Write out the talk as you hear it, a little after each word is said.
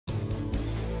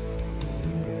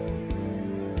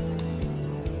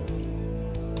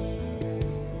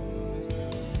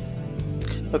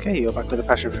Okay, you're back with the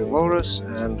Passionfruit Whalrus,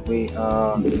 and we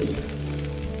are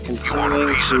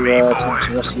continuing to attempt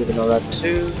to rescue the Norad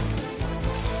II,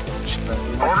 which I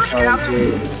might try and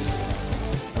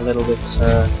do a little bit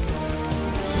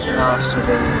faster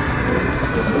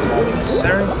than is entirely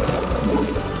necessary.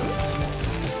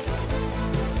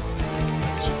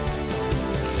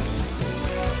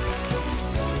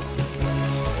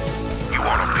 You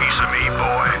want a piece of me,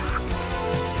 boy?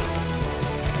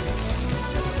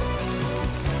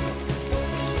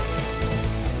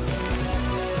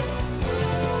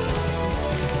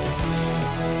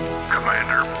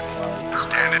 Commander,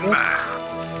 standing by.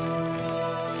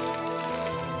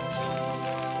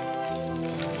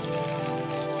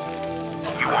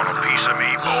 You want a piece of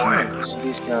me, boy? So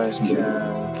these guys can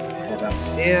head up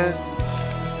here,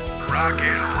 Rock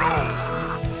and roll.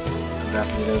 grab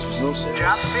me those resources.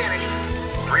 Job finished.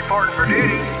 Reporting for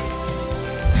duty.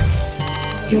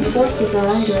 Your forces are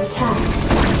under attack.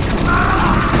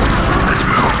 Let's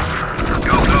move.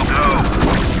 Go, go, go.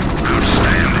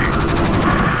 Outstanding.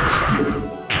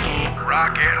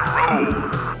 Rock and roll.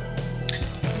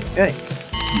 Okay,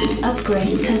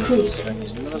 Upgrade complete. so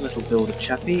there's another little builder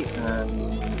chappy,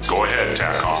 and Go ahead, some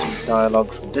TACOM.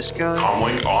 dialogue from this guy.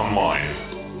 Comlink online.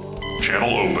 Channel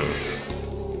open.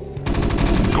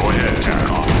 Go ahead,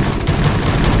 TACOM.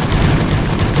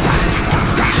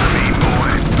 Piece of me,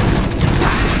 boy.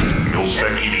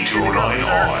 Milspec ED209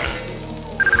 on.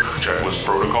 Checklist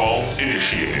protocol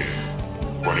initiated.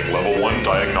 Running level 1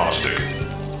 diagnostic.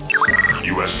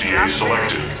 USDA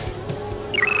selected.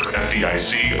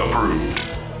 FDIC approved.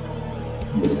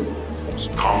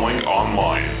 Comlink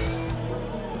online.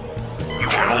 You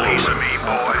want a piece of me,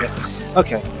 boy?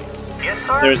 Okay, Yes,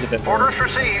 sir. there is a bit more. Orders So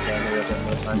received. maybe a bit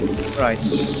more time. Right,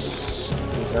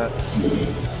 is that...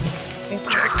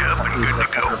 Jacked up and These good are a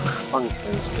to go. couple of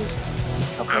bunkers, there's a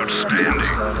couple of Outstanding.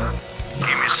 reactors going on.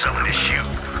 Give me something to shoot.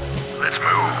 Let's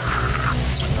move.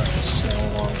 Right, so I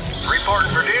want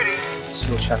Reporting for duty. this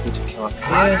little chappy to come up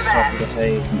here, so I can get a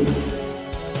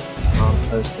arm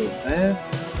post group there.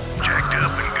 Jacked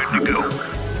up and good to go.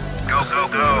 Go, go,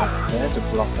 go. There to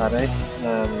block that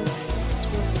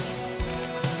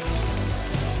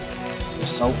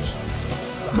assault.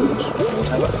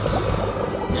 Whatever.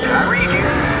 I read you.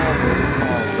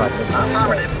 Right, okay, so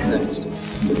next.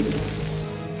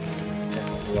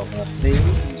 Definitely want one of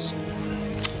these.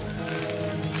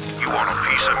 You want a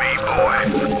piece of me,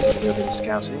 boy? Building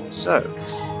scouting. So,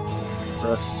 for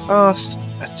a fast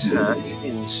attack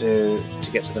to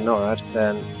get to the NORAD,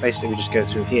 then basically we just go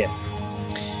through here.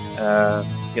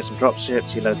 Get some drop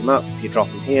ships, you load them up, you drop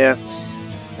them here,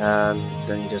 and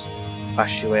then you just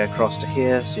bash your way across to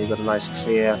here, so you've got a nice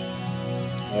clear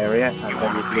area, and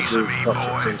then you can just move drop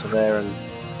ships into there and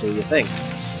do your thing.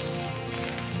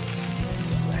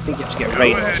 I think you have to get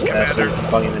radars there, so you can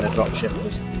bung him in a drop ship and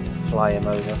just fly him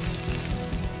over.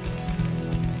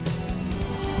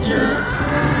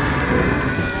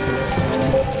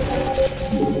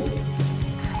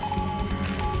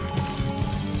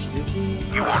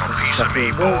 You want a piece of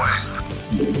me, boy?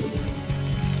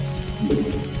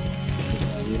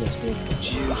 Units being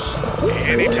produced.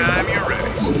 Anytime you're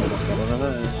ready. Still got one of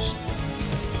those.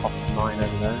 Pop mine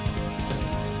over there.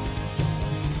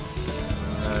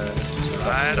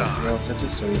 Right on. Center,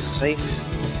 so he's safe.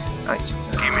 Right.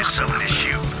 Give me something to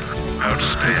shoot. Check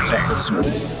Outstanding. this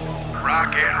way.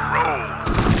 Rock and roll.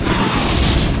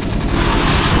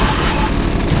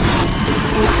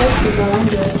 Your forces are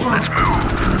under attack. Let's move.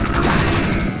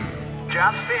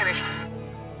 Job's finished.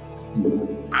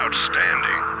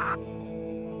 Outstanding.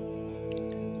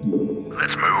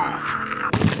 Let's move.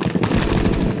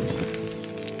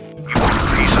 You want a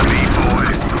piece of me, boy?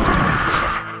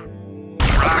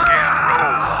 Rock and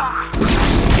roll.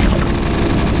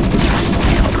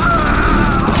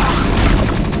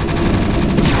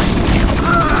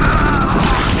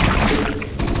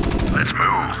 Let's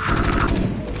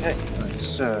move. Okay, right,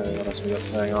 so what else have we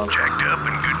got going on? Jacked up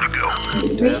and good to go.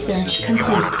 Research You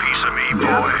want a complete. piece of me,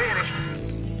 boy?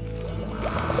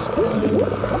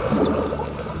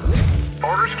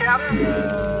 Orders, Captain?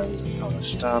 And on the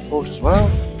starport as well.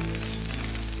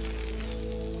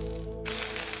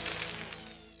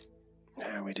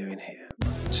 How are we doing here?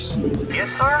 Right. Yes,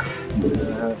 sir.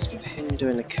 Let's get him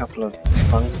doing a couple of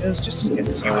bunkers just to get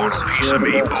this You area want a piece secured of a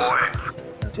me, bit. boy?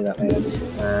 I'll do that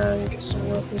later. And get some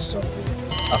workers so I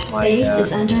can up my, Base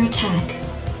is under attack.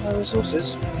 my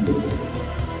resources.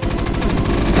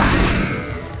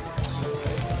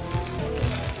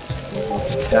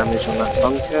 Damage on that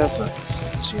bunker, but it's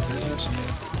not too bad.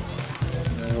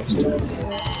 What's down here?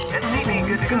 Add-on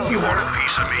You complete. want a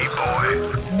piece of me, boy?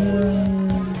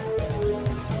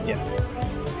 Yeah.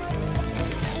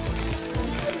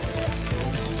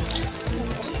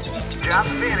 Job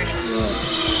finished.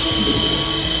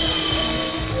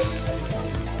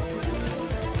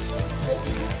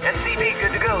 SCV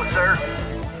good to go, sir.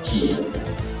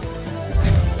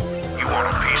 You want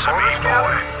a piece of me,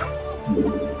 boy?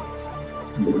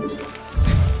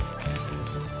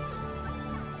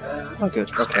 Oh, good.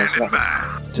 Okay, so that was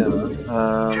done.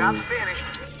 Job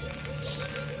finished.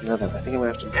 Another. I think I'm gonna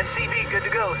have to SCV good to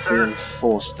go, sir.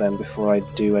 reinforce them before I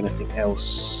do anything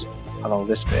else along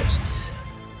this bit.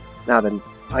 Now then,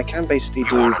 I can basically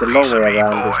do the long way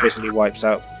around, which basically wipes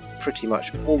out pretty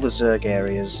much all the Zerg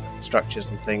areas, structures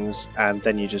and things, and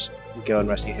then you just go and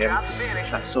rescue him. Job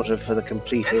finished. That's sort of for the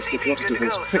completist. If you want to do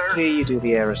things quickly, you do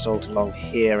the air assault along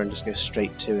here and just go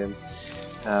straight to him.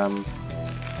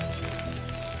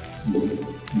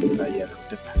 Yeah, that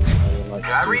depends how you like to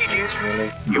do things,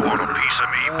 really. You want a piece of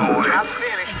me, boy? Job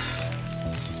finished.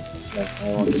 Like, I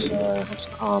want an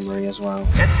armory as well.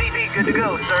 SCV good to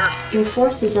go, sir. Your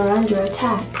forces are under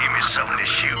attack. Give me something to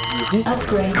shoot.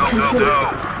 Upgrade Go, go, complete. go!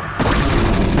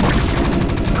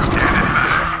 Standing by.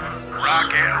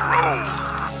 Rock and roll.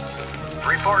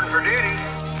 Reporting for duty.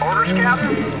 Orders,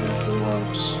 Captain. We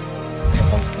want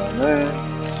one down there.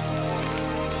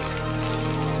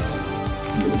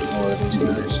 More of these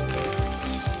guys.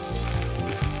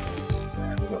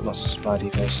 We've got lots of spy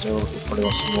depots still. We probably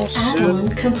want some more soon.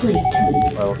 Add-on complete.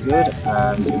 Well, good.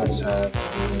 And let's have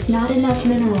Not enough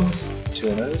minerals. 2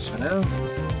 of those for now.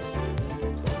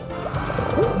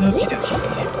 Okie dokie.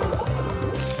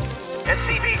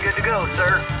 SCV good to go,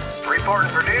 sir.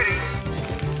 Reporting for duty.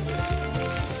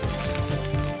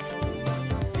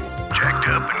 Jacked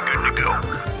up and good to go.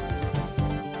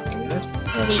 Good.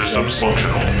 All these Systems guys.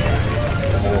 functional.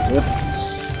 All good.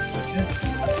 Okay.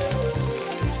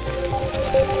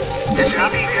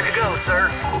 SCV good to go, sir.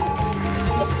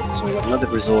 So we've got another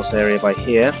resource area by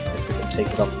here, if we can take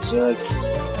it off the Zerg,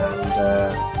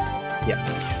 and yeah.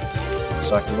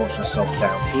 So I can launch an assault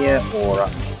down here, or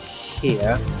up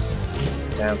here.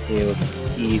 Down here would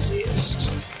be easiest.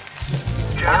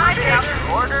 Job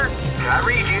Captain. Order. I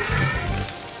read you.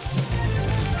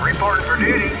 Reporting for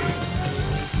duty.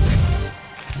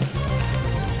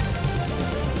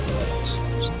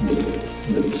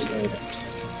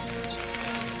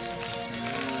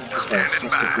 Okay, so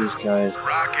let's get these guys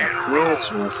up here to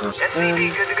reinforce them.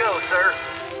 SCV good to go, sir.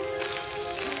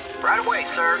 Right away,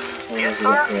 sir. Yes,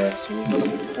 Over sir. here. So we've got a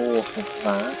 4 for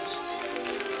that.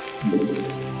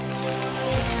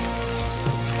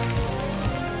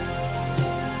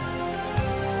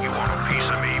 You want a piece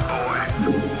of me, boy?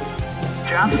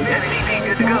 Job SCV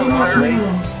good to Not go, enough sir.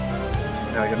 minerals.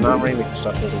 Now we got an armory, we can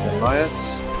start building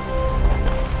Goliaths.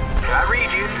 I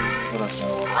read you. What else do I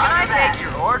want? Can I take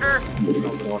your order?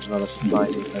 Probably want another supply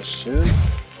depot soon.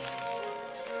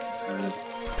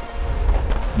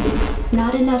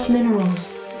 Not enough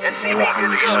minerals. SCV good to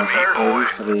Weapons go, sir. hold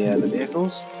for the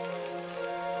vehicles.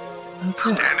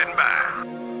 Okay. Standing by.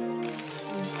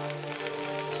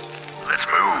 Let's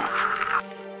move.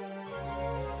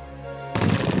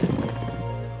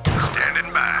 Standing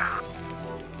by.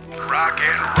 Rock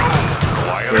and roll.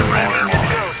 Quiet and Good to ready.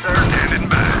 go, sir. Standing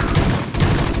by.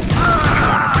 You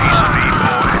want a piece of me,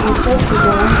 boy? Your forces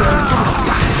are under attack.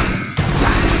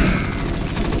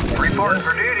 Reporting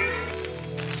for duty.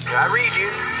 I read you.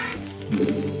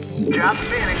 Job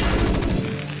finished.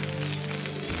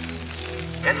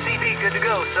 SCV good to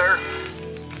go, sir.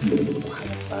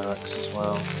 Barracks as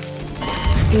well.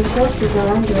 Your forces are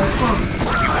under attack.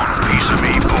 You want a piece of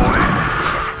me, boy?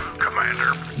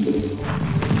 Commander.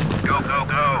 Go, go,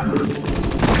 go.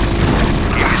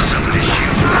 Give me something to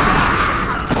shoot.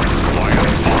 Quiet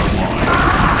online.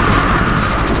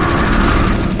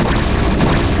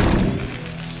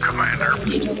 Commander.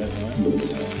 Still in there.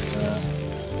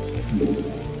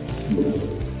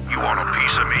 You want a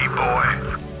piece of me, boy?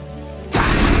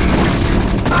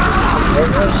 Some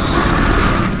progress.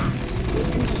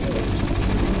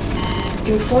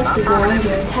 Your forces are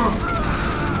under attack.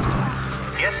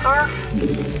 Yes, sir.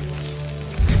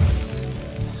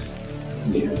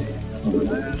 Okay, another one of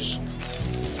those.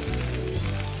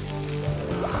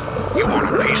 You want a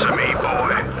piece of me,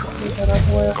 boy? Move that out of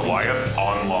the way. Goliath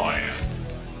online.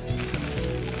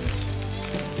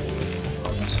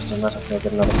 Once it's done that, I can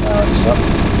get another barracks up.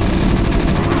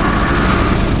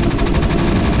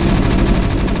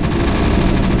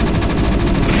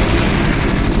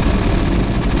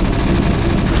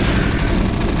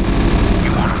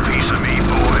 You want a piece of me,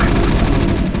 boy?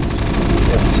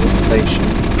 Station.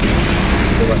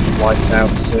 Pretty much wiped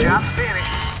out soon. Job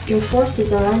finished. Your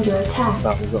forces are under attack.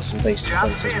 But we've got some base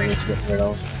defenses we need to get rid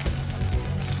of.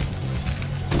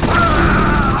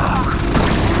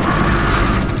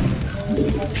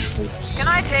 Troops. Can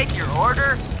I take your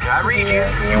order? I read you.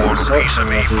 You want a piece of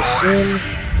me, boy? soon.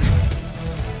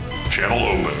 Channel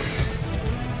open.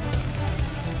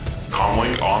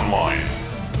 Comlink online.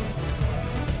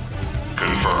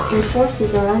 Confirmed. Your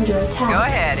forces are under attack. Go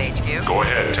ahead, HQ. Go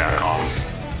ahead, TACOM.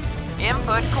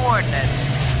 Input coordinates.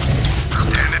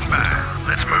 Standing by.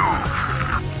 Let's move.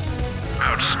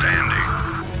 Outstanding.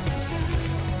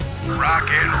 Rock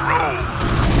and roll.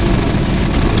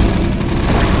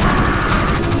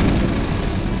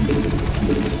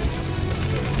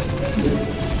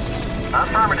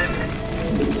 Affirmative.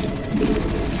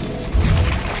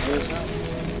 Where's that?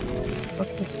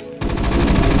 Okay.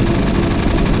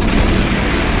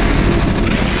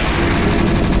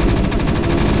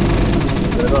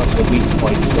 So there are lots of weak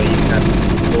points where you can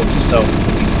launch assaults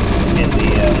in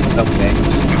some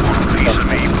games. Some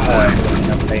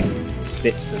campaign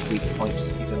bits, there's weak points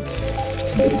that you can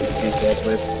do things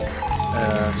with.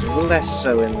 So less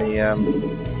so in the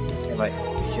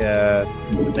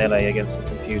melee against the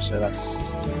computer.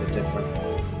 That's a bit different.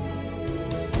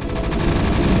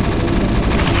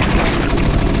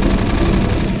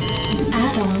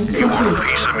 Add-on You want a complete.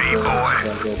 piece of me,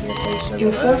 boy?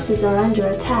 Your forces are under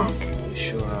attack. You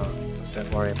sure are.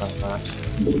 Don't worry about that.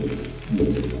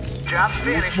 Job's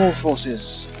finished. More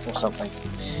forces or something.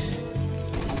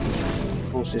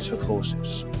 Forces for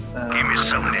forces. Give me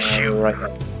something to shoot. Right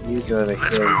then. You go over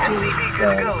Let's here move. and do CP good to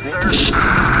there. go, sir.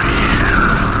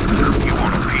 You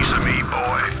want a piece of me,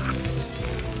 boy?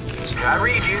 I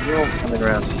read you. You're all coming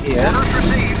around here. Orders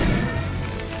received.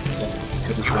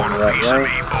 Could have You gone want the a right piece of way. me,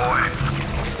 boy?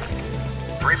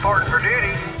 Reporting for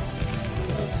duty.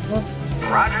 Well,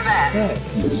 Roger that. yeah.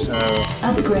 So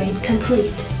Upgrade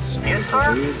complete. some Yes, little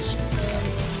sir. dudes.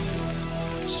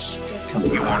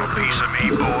 You want a piece of me,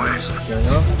 boy? Going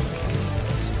on.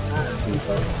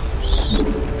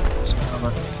 Some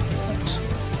armor. Right.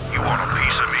 You want a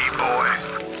piece of me, boy?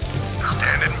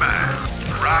 Standing by.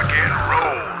 Rock and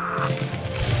roll.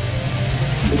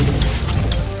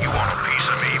 You want a piece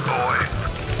of me, boy?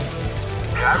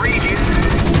 I read you.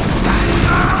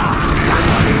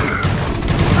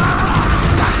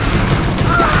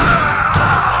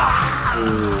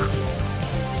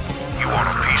 You want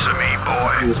a piece of me,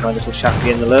 boy? Here's my little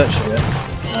chappie in the lurch here.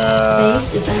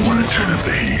 Base is under attack.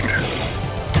 the heat.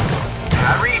 I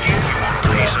read you. You want a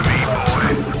piece of me, boy?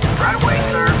 Right away,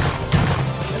 sir.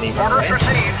 And even Orders there.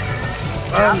 received.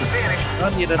 Run, Job's finished.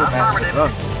 run, you little bastard, Affirmative.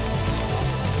 run.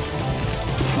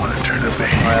 Want to turn up the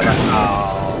Fire that. Oh,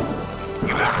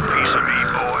 You want a piece of me,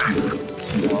 boy?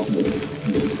 well.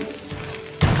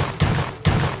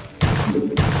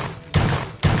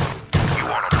 You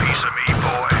want a piece of me,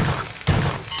 boy?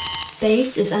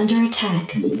 Base is under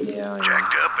attack. Yeah, I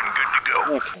Jacked up and good to go.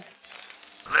 know. Okay.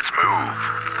 Let's move.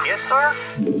 Yes, sir.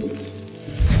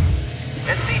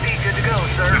 SCP good to go,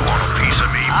 sir. You want a piece of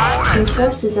me, boy? Your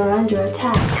forces are under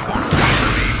attack. You want a piece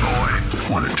of me, boy?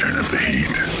 Want to turn up the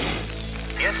heat.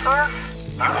 Yes, sir.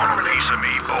 You want a piece of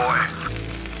me, boy?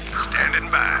 Standing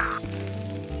by.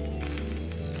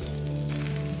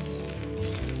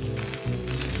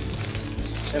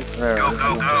 Temporarily, Go,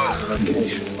 go, this is a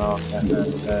location marker and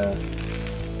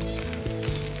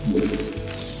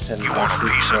send You my want a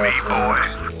troops piece of me, there. boy?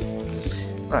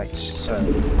 Right, so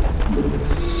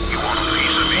You want a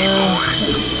piece of me, boy?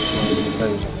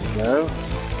 those on the go.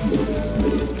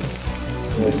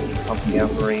 Always keep pumping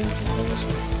out Marines and things.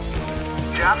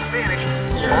 Job's finished.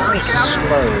 It's Orders sort of captured.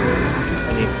 slow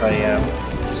when you play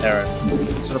Terran. You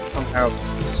sort of pump out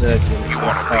Zerg units You a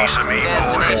want lot a piece of faster. me,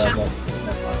 Destination?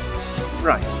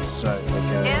 Right, so we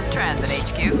go In transit,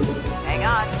 HQ. Hang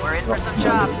on, we're in for Drop some one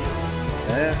chop.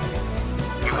 there.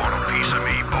 You want a piece of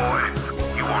me, boy?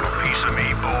 You want a piece of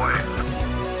me, boy?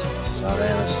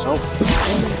 Southern assault.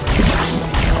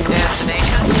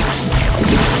 Destination?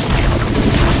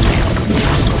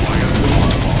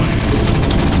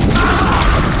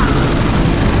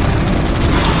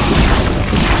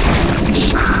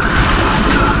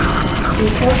 Your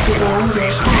forces are under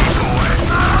attack.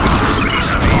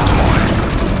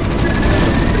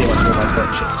 Pretty much all my butt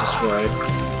destroyed.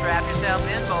 Strap yourself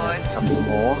in, boy. A couple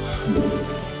more.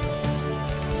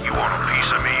 You want a piece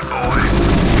of me, boy?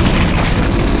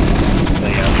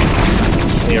 They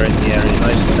clearing the area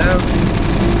nicely now.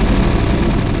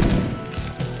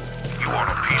 You want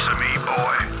a piece of me,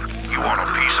 boy? You want a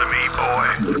piece of me, boy?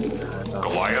 And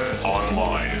Goliath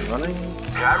online. running.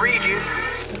 I read you.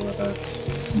 Still about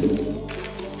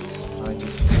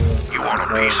You want a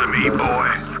piece of me, boy?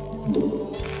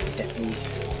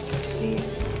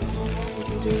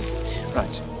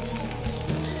 Right.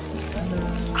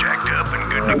 Jacked up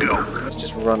and good to go. Let's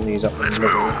just run these up Let's the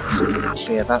middle move. so we can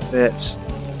clear that bit.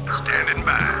 Standing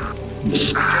by.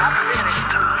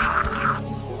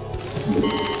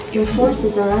 Your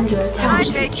forces are under attack.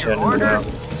 Turn them out.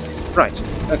 Right,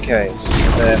 okay.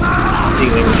 They're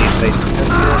dealing with the in-base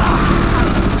defences.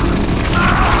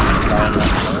 Down that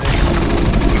side.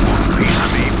 You want a piece of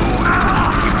me, boy?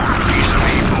 You want a piece of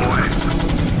me, boy?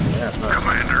 Yeah, right.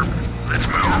 Commander, let's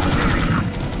move.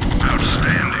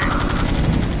 Outstanding.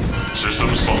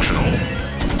 Systems functional.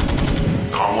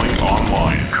 Calling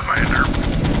online. Commander.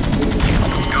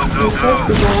 Go, go, Your go.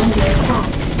 forces are under attack.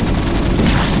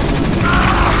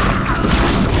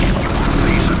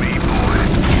 Piece of me, boy.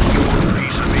 You want a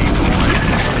piece of me, boy?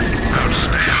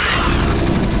 Outstanding.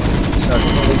 So I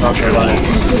can only mark the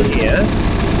lines here.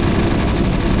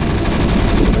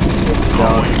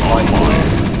 Calling online.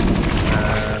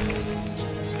 And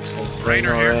take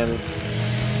Raynor in.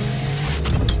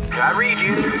 I read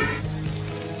you.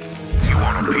 You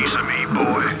want a piece of me,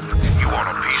 boy? You want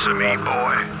a piece of me,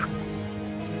 boy?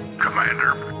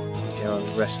 Commander. Go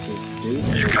and rescue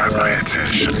Duke. You got my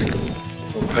attention.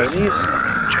 Little ponies.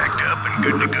 Jacked up and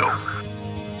good to go.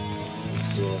 Let's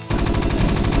do it.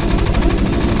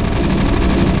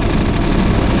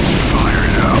 Fire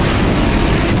it up.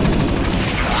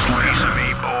 You want a piece of me,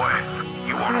 boy?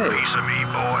 You want a Hey. piece of me,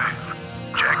 boy?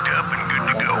 Jacked up and good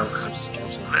to go. Some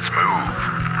scouting. Let's move.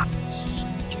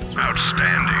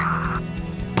 Outstanding.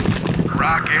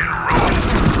 Rock and roll.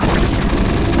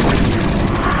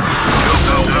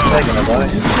 Go, go, They're go. gonna die.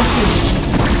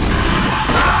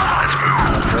 Let's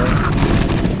move.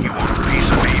 You want a piece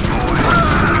of me, boy?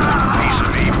 You want a piece of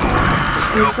me, boy?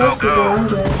 Your Go, go, forces are go.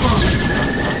 under attack.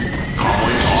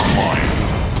 Calling online.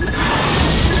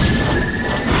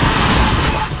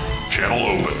 Channel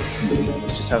open.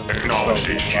 Let's just have Acknowledged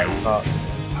control HQ. of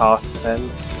path then.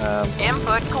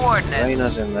 Input coordinates.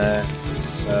 Raynor's in there,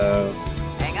 so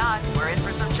Hang on, we're in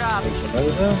for some chops. take him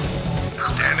over.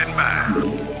 Standing by.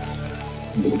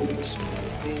 Some of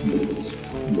these, of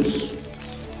course.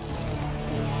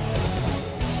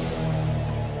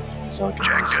 So I can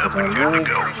Jacked sit up down and there. good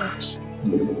to go. Right.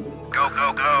 Go,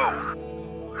 go,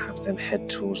 go. Have them head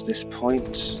towards this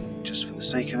point, just for the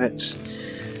sake of it.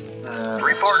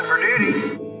 Reporting for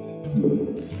duty.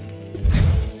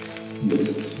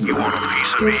 You want a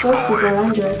piece of Your me, forces boy? are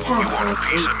under You attack. want a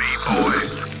piece of me, boy?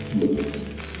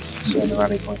 Turn the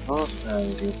rally point off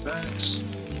and do that.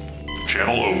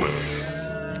 Channel open.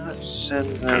 Let's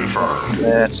send them Confirmed.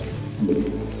 there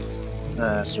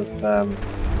to sort of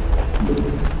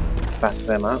back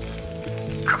them up. I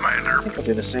Commander, think I'll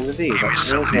do the same with these give me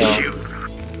actually as something to well. shoot.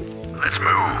 Let's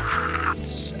move.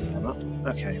 Send them up.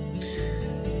 Okay.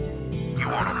 You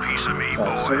want a piece of me,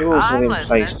 Right, so boy? they're also I'm in listening.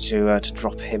 place to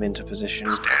drop him into position.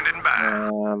 Standing by.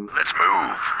 Let's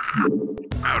move.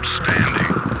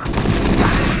 Outstanding.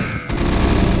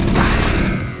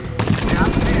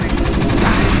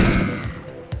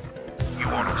 You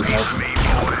want a piece of me,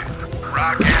 boy?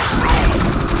 Rock and roll.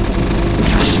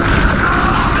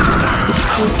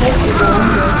 Your forces are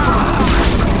under attack.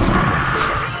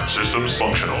 Systems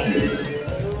functional.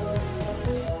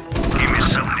 Give me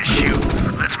something to shoot.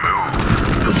 Let's move.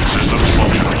 Systems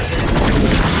functional.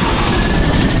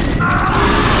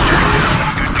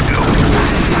 Good to go.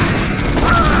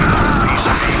 Piece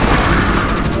of me.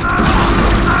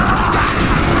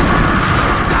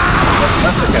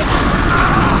 That's okay.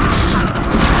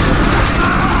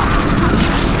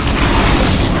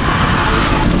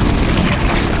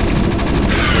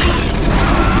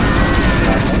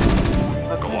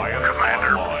 Quiet,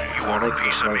 Commander. You want a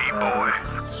piece of me, boy?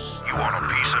 You want a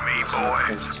piece of me, I'm boy?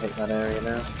 going to take that area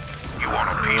now. You want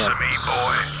a piece of me,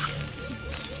 boy?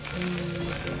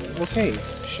 Okay,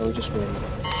 shall we just win?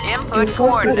 Your Input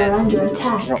forces are coordinates.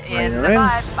 under attack. Drop In Raynor the in.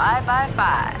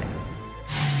 5x5.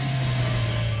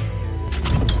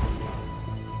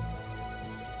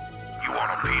 You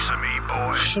want a piece of me,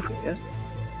 boy? Should we, yeah?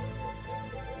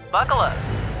 Buckle up.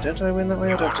 Don't I win that way?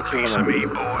 You I'd have want to a kill piece them of all. me,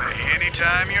 boy?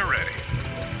 Anytime you're ready.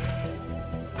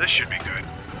 This should be good.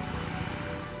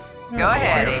 Go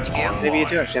ahead, HQ. Maybe you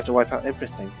do actually have to wipe out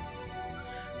everything.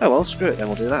 Oh well, screw it then,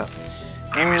 we'll do that.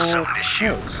 Give me something to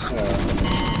shoot.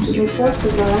 Okay, so Your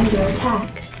forces are under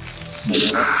attack. send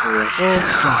them up to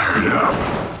reinforce. Fired up.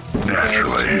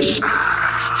 Naturally.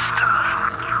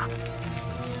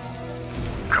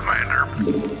 Commander,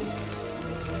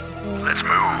 let's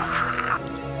move.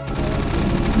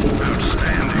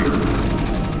 Outstanding.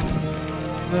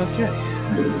 Okay.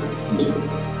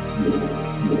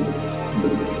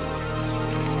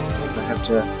 If I have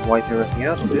to wipe everything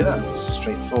out, I'll do that. It's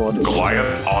straightforward. It's just,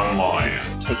 Goliath online.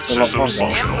 takes a lot Systems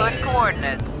longer. functional. Input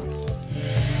coordinates.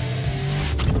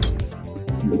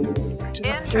 Do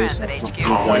that. through, so transit, I'll HQ. put you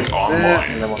guys there,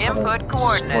 and then we'll have Input a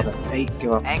coordinates. squad of 8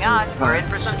 go up Hang to on, we're in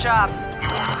that. for some chop.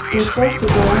 Your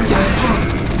forces are under attack.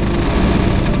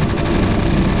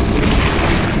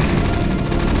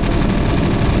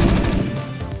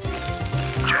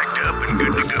 Jacked up and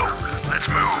good to go. Let's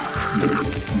move.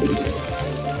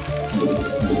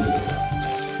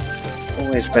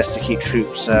 Always best to keep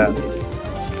troops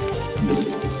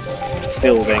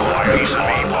building. Piece of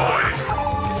me, boy.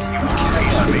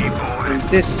 Piece of me, boy. In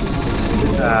this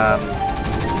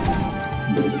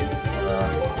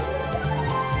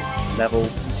level,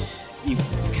 you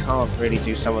can't really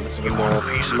do some of the sort of more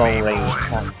long-range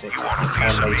tactics that you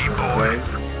can later in the game.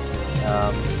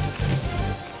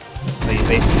 So you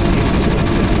basically use sort of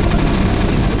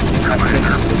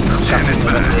tactics, just chucking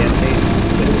them at the enemy.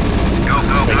 Go,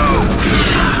 go, go.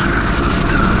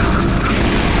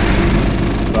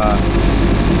 But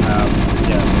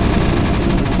yeah,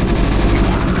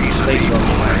 later on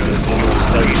there's a more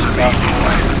stealthy stuff,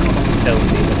 not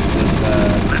stealthy, but sort of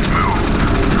Let's move.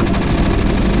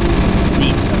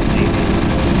 neater maybe.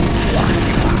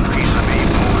 Piece of me,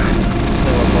 boy.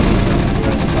 Lower body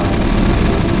temperature inside.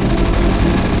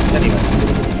 Anyway,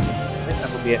 I think that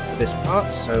will be it for this part,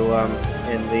 so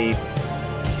in the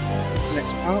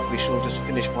next part we shall just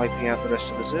finish wiping out the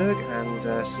rest of the Zerg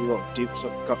and see what Duke's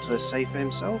got to say for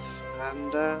himself,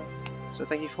 and so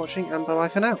thank you for watching and bye bye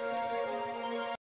for now.